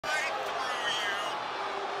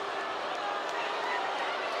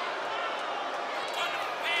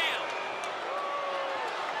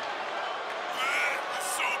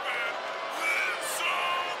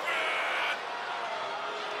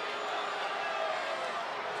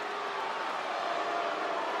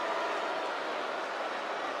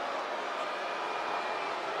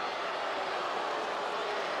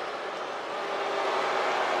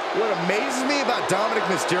amazes me about Dominic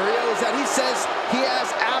Mysterio is that he says he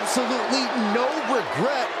has absolutely no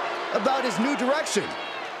regret about his new direction.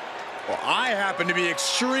 Well, I happen to be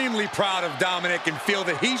extremely proud of Dominic and feel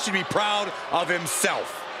that he should be proud of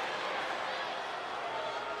himself.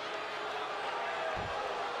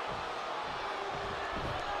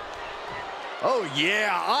 Oh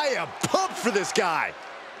yeah, I am pumped for this guy.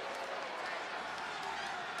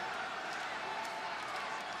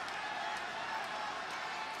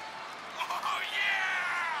 Oh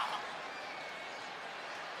yeah!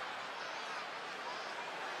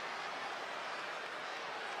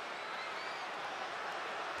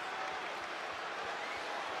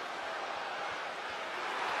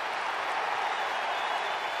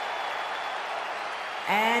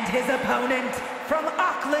 And his opponent from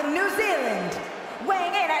Auckland, New Zealand,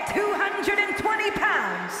 weighing in at 220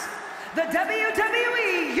 pounds, the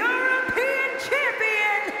WWE European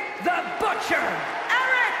Champion, the Butcher,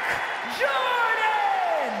 Eric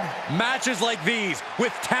Jordan! Matches like these,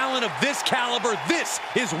 with talent of this caliber, this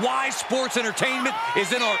is why sports entertainment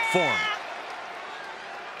is an art form.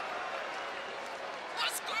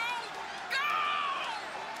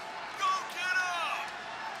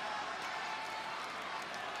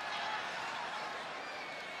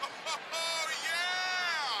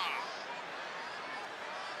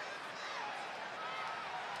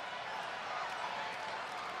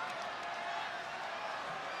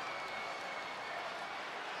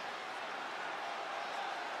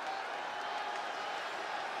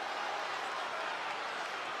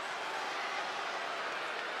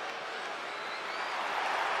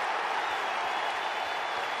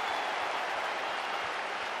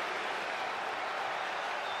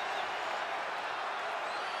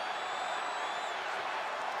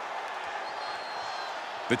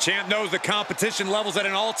 The champ knows the competition level's at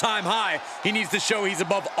an all-time high. He needs to show he's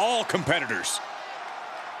above all competitors.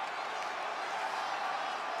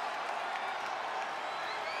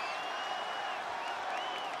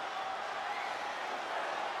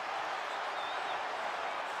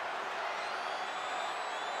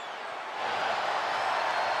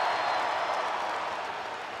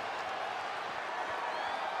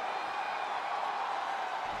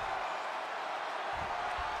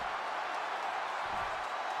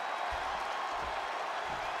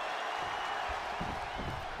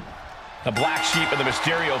 The black sheep of the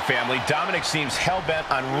Mysterio family, Dominic seems hell-bent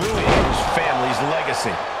on ruining his family's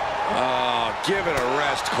legacy. Oh, give it a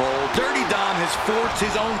rest, Cole. Dirty Dom has forged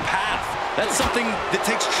his own path. That's something that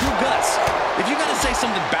takes true guts. If you gotta say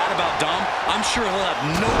something bad about Dom, I'm sure he'll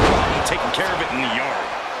have no problem taking care of it in the yard.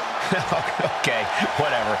 Okay,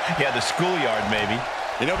 whatever. Yeah, the schoolyard, maybe.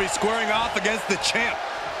 And he'll be squaring off against the champ.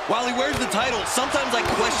 While he wears the title, sometimes I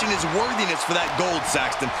question his worthiness for that gold,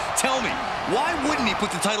 Saxton. Tell me, why wouldn't he put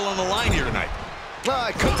the title on the line here tonight?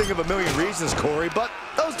 I could think of a million reasons, Corey, but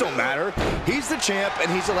those don't matter. He's the champ, and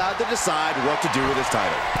he's allowed to decide what to do with his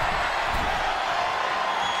title.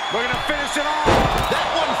 We're gonna finish it off. That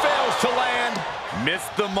one fails to land.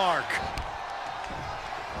 Missed the mark.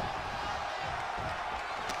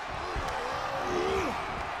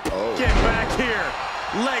 Oh. Get back here.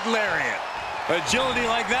 Leg lariat. Agility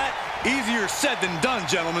like that, easier said than done,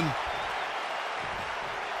 gentlemen.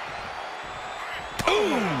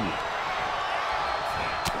 Boom!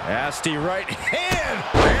 Nasty right hand.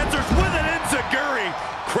 Answers with an enziguri,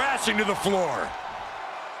 crashing to the floor.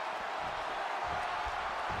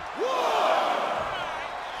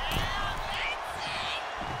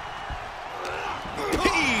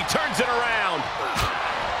 He turns it around.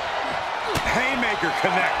 Haymaker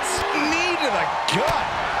connects. Knee to the gut.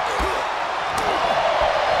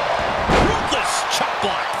 Chop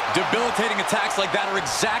block. Debilitating attacks like that are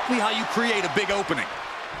exactly how you create a big opening.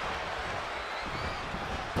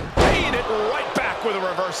 Paying it right back with a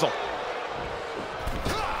reversal.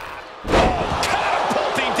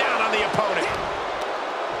 Catapulting down on the opponent.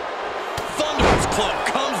 Thunderous club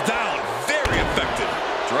comes down. Very effective.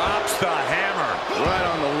 Drops the hammer. Right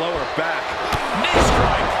on the lower back. Knee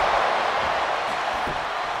strike.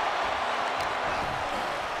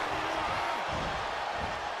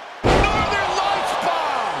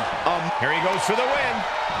 Here he goes for the win.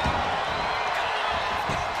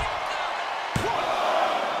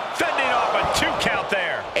 Fending off a 2 count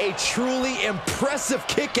there. A truly impressive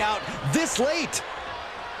kick out this late.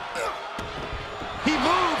 He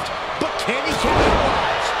moved, but can he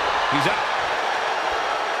capitalize? He's up.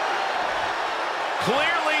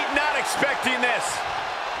 Clearly not expecting this.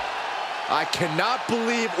 I cannot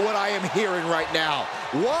believe what I am hearing right now.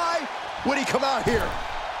 Why would he come out here?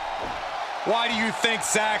 Why do you think,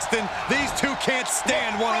 Saxton? These two can't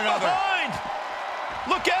stand one another. Behind.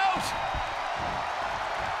 Look out!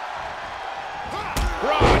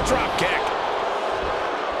 drop kick.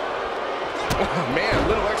 Oh, man, a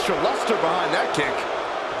little extra luster behind that kick.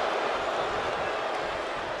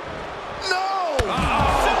 No!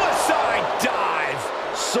 Suicide dive.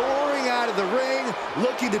 Soaring out of the ring,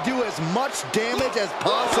 looking to do as much damage as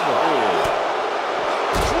possible.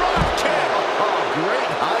 Drop kick. Oh,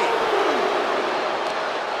 great height.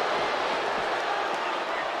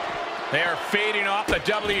 They are feeding off the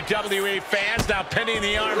WWE fans, now pinning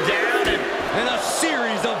the arm down And a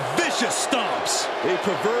series of vicious stomps. The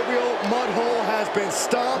proverbial mud hole has been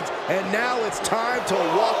stomped, and now it's time to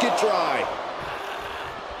walk it dry.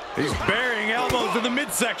 He's burying elbows in the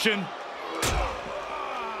midsection.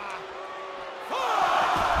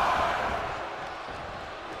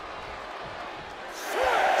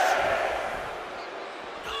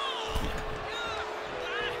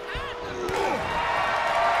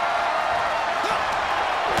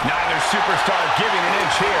 Neither superstar giving an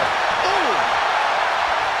inch here.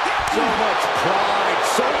 So much pride,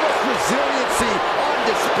 so much resiliency on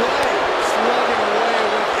display. Slugging away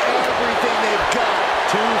with everything they've got.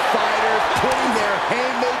 Two fighters putting their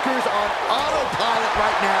haymakers on autopilot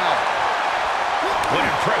right now. What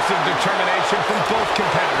impressive determination from both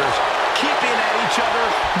competitors, keeping at each other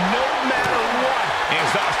no matter what.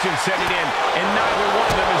 Exhaustion setting in, and neither one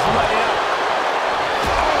of them is letting up.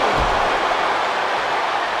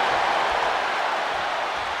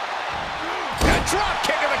 A drop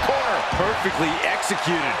kick in the corner. Perfectly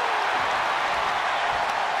executed.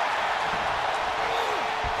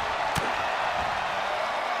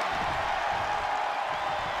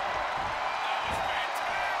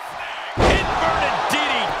 Inverted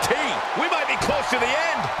DDT. We might be close to the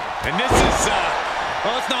end. And this is,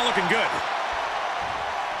 well, it's not looking good.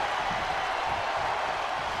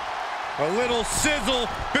 A little sizzle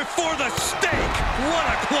before the steak. What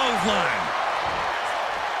a clothesline.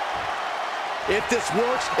 If this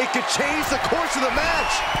works, it could change the course of the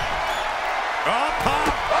match. Up,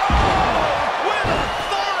 hop. Oh, with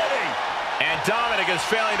authority. And Dominic is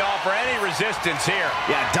failing to offer any resistance here.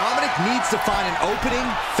 Yeah, Dominic needs to find an opening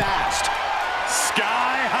fast.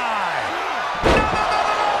 Sky high. No!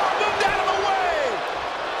 Moved out of the way.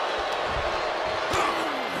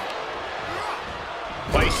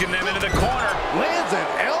 Placing them into the corner. Lands an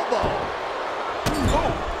elbow.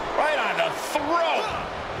 Ooh, right on the throat.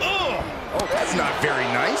 Ugh. Oh, that's not very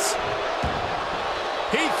nice.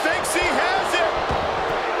 He thinks he has it.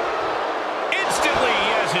 Instantly, he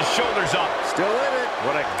has his shoulders up. Still in it.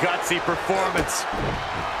 What a gutsy performance.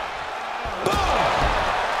 Boom!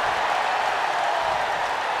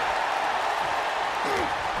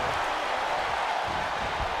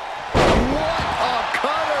 What a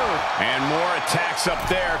cutter. And more attacks up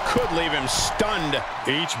there could leave him stunned.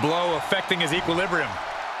 Each blow affecting his equilibrium.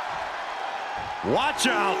 Watch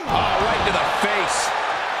out. Oh, right to the face.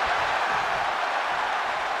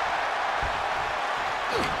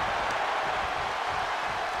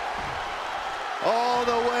 All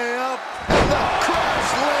the way up. And the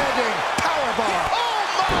crash landing. Powerbomb. Oh,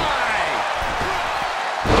 my!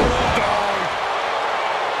 Bulldog.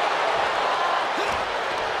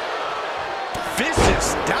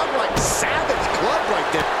 Vicious, downright savage club right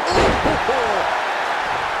there. Ooh.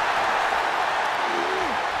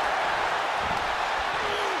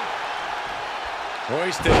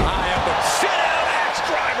 Hoisted high up. Sit down, axe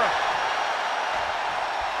driver.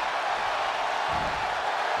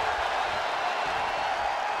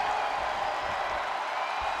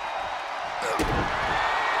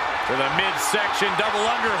 To the midsection, double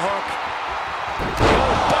underhook. Oh,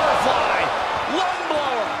 butterfly. Lung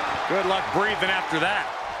blower. Good luck breathing after that.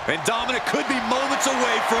 And Dominic could be moments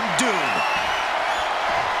away from doom.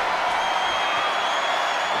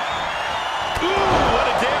 Ooh, what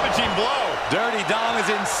a damaging blow. Dirty Dom is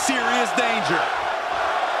in serious danger.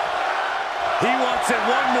 He wants it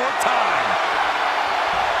one more time.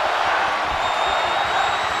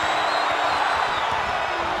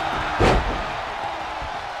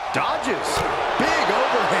 Dodges. Big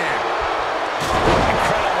overhand.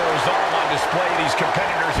 Incredible resolve on display. These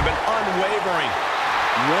competitors have been unwavering.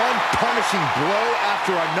 One punishing blow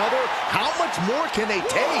after another. How much more can they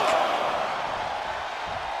take?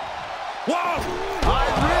 Whoa!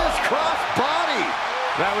 High risk cross body.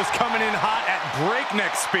 That was coming in hot at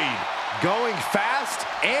breakneck speed. Going fast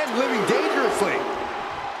and living dangerously.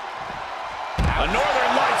 A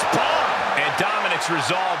Northern Lights bomb. And Dominic's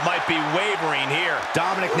resolve might be wavering here.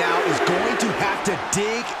 Dominic now is going to have to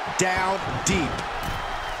dig down deep.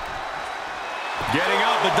 Getting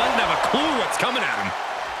up, but doesn't have a clue what's coming at him.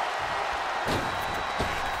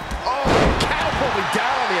 Oh, catapulting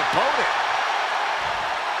down on the opponent.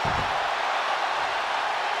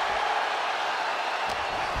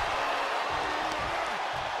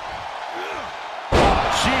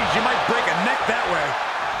 that way.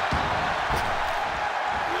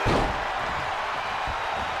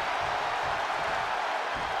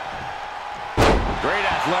 Great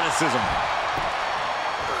athleticism.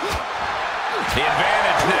 The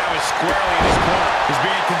advantage now is squarely in his corner. He's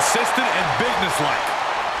being consistent and businesslike.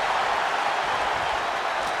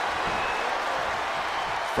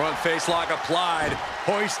 Front face lock applied.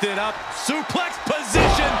 Hoisted up. Suplex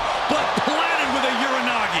position, but planted with a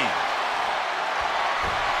Uranagi.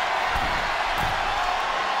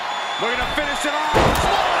 Looking to finish it off.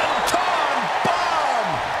 Swanton bomb!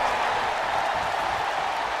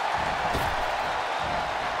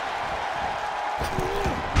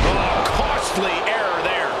 Oh, costly error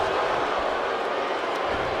there.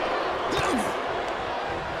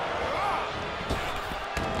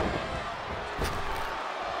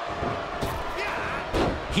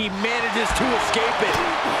 He manages to escape it.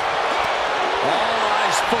 All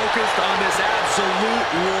eyes focused on this absolute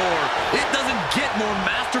war. It doesn't get more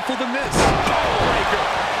masterful than this. Breaker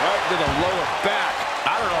right to the lower back.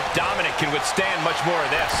 I don't know if Dominic can withstand much more of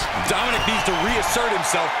this. Dominic needs to reassert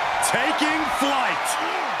himself. Taking flight.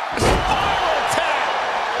 Spiral tap.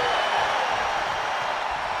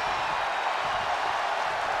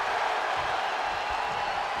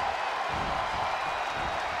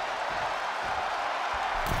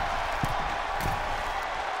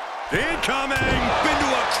 Incoming! Into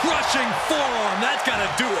a crushing forearm. That's got to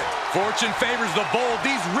do it. Fortune favors the bold.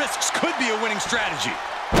 These risks could be a winning strategy.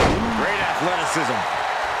 Great athleticism.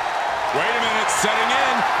 Wait a minute. Setting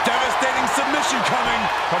in. Devastating submission coming.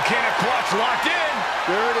 Mechanic clutch locked in.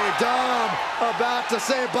 Dirty Dom about to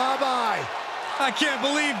say bye-bye. I can't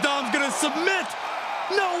believe Dom's going to submit.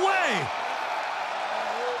 No way.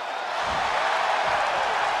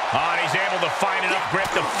 Oh, and he's able to find enough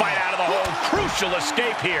grip to fight out of the hold. Crucial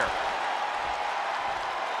escape here.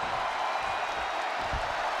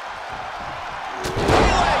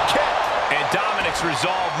 And Dominic's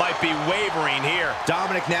resolve might be wavering here.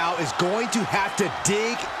 Dominic now is going to have to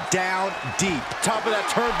dig down deep. Top of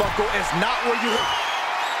that turnbuckle is not where you...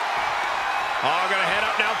 Oh, gonna head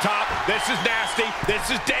up now top. This is nasty. This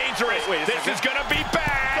is dangerous. This is gonna be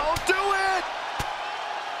bad. Don't do it!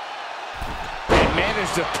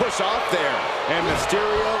 Managed to push off there, and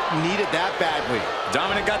Mysterio needed that badly.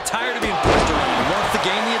 Dominic got tired of being pushed around and wants to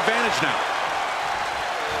gain the advantage now.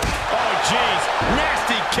 Oh, jeez.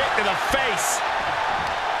 Nasty kick to the face.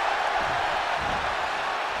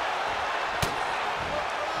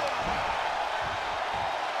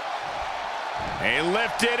 A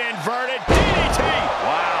lifted, inverted DDT.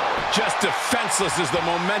 Wow. Just defenseless as the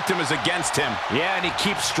momentum is against him. Yeah, and he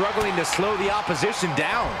keeps struggling to slow the opposition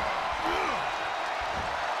down.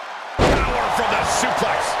 From the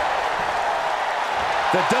suplex.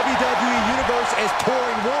 The WWE Universe is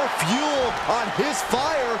pouring more fuel on his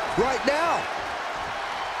fire right now.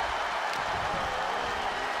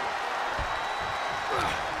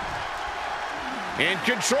 In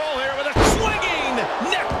control here with a swinging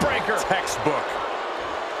neck breaker. Textbook.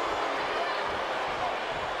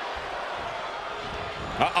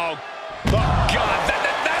 Uh-oh. Oh, God,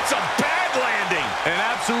 that's a bad landing. An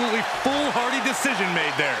absolutely foolhardy decision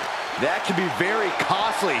made there. That can be very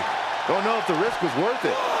costly. Don't know if the risk was worth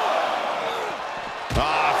it.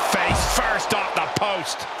 Ah, face first off the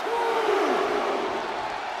post.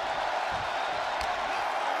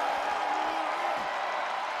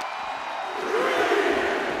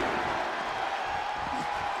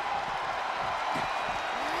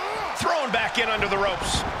 Thrown back in under the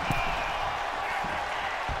ropes.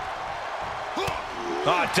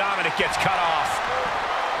 Oh, Dominic gets cut off.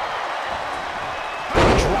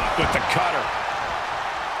 Drop with the cutter.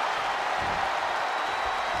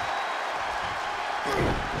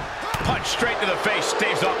 Punch straight to the face,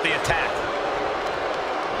 staves off the attack.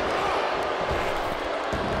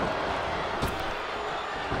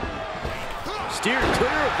 Steered clear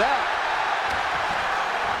of that.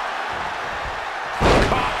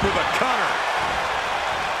 Caught with a cutter.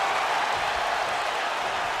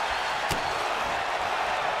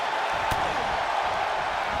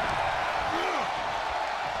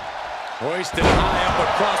 Hoisted high up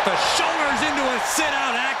across the shoulders into a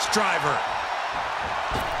sit-out axe driver.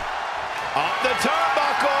 Up the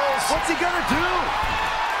turnbuckles. What's he gonna do?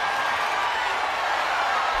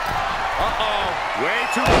 Uh-oh. Way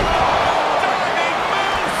too low. Diving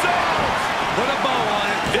moonsault. Put a bow on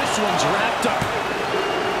it. This one's wrapped up.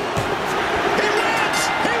 He wins!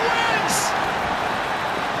 He wins!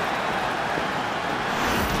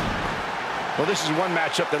 Well, this is one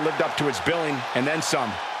matchup that lived up to its billing, and then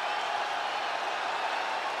some.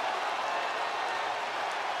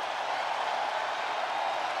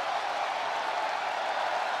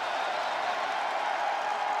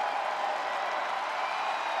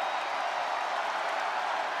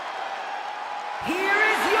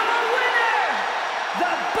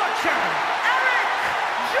 finisher, Eric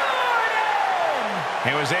Jordan!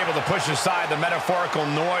 He was able to push aside the metaphorical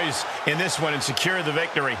noise in this one and secure the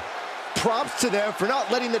victory. Props to them for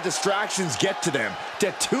not letting the distractions get to them,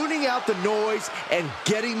 to tuning out the noise and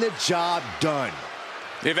getting the job done.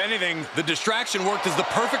 If anything, the distraction worked as the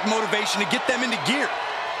perfect motivation to get them into gear.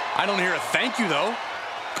 I don't hear a thank you, though.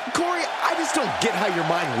 Corey, I just don't get how your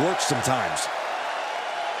mind works sometimes.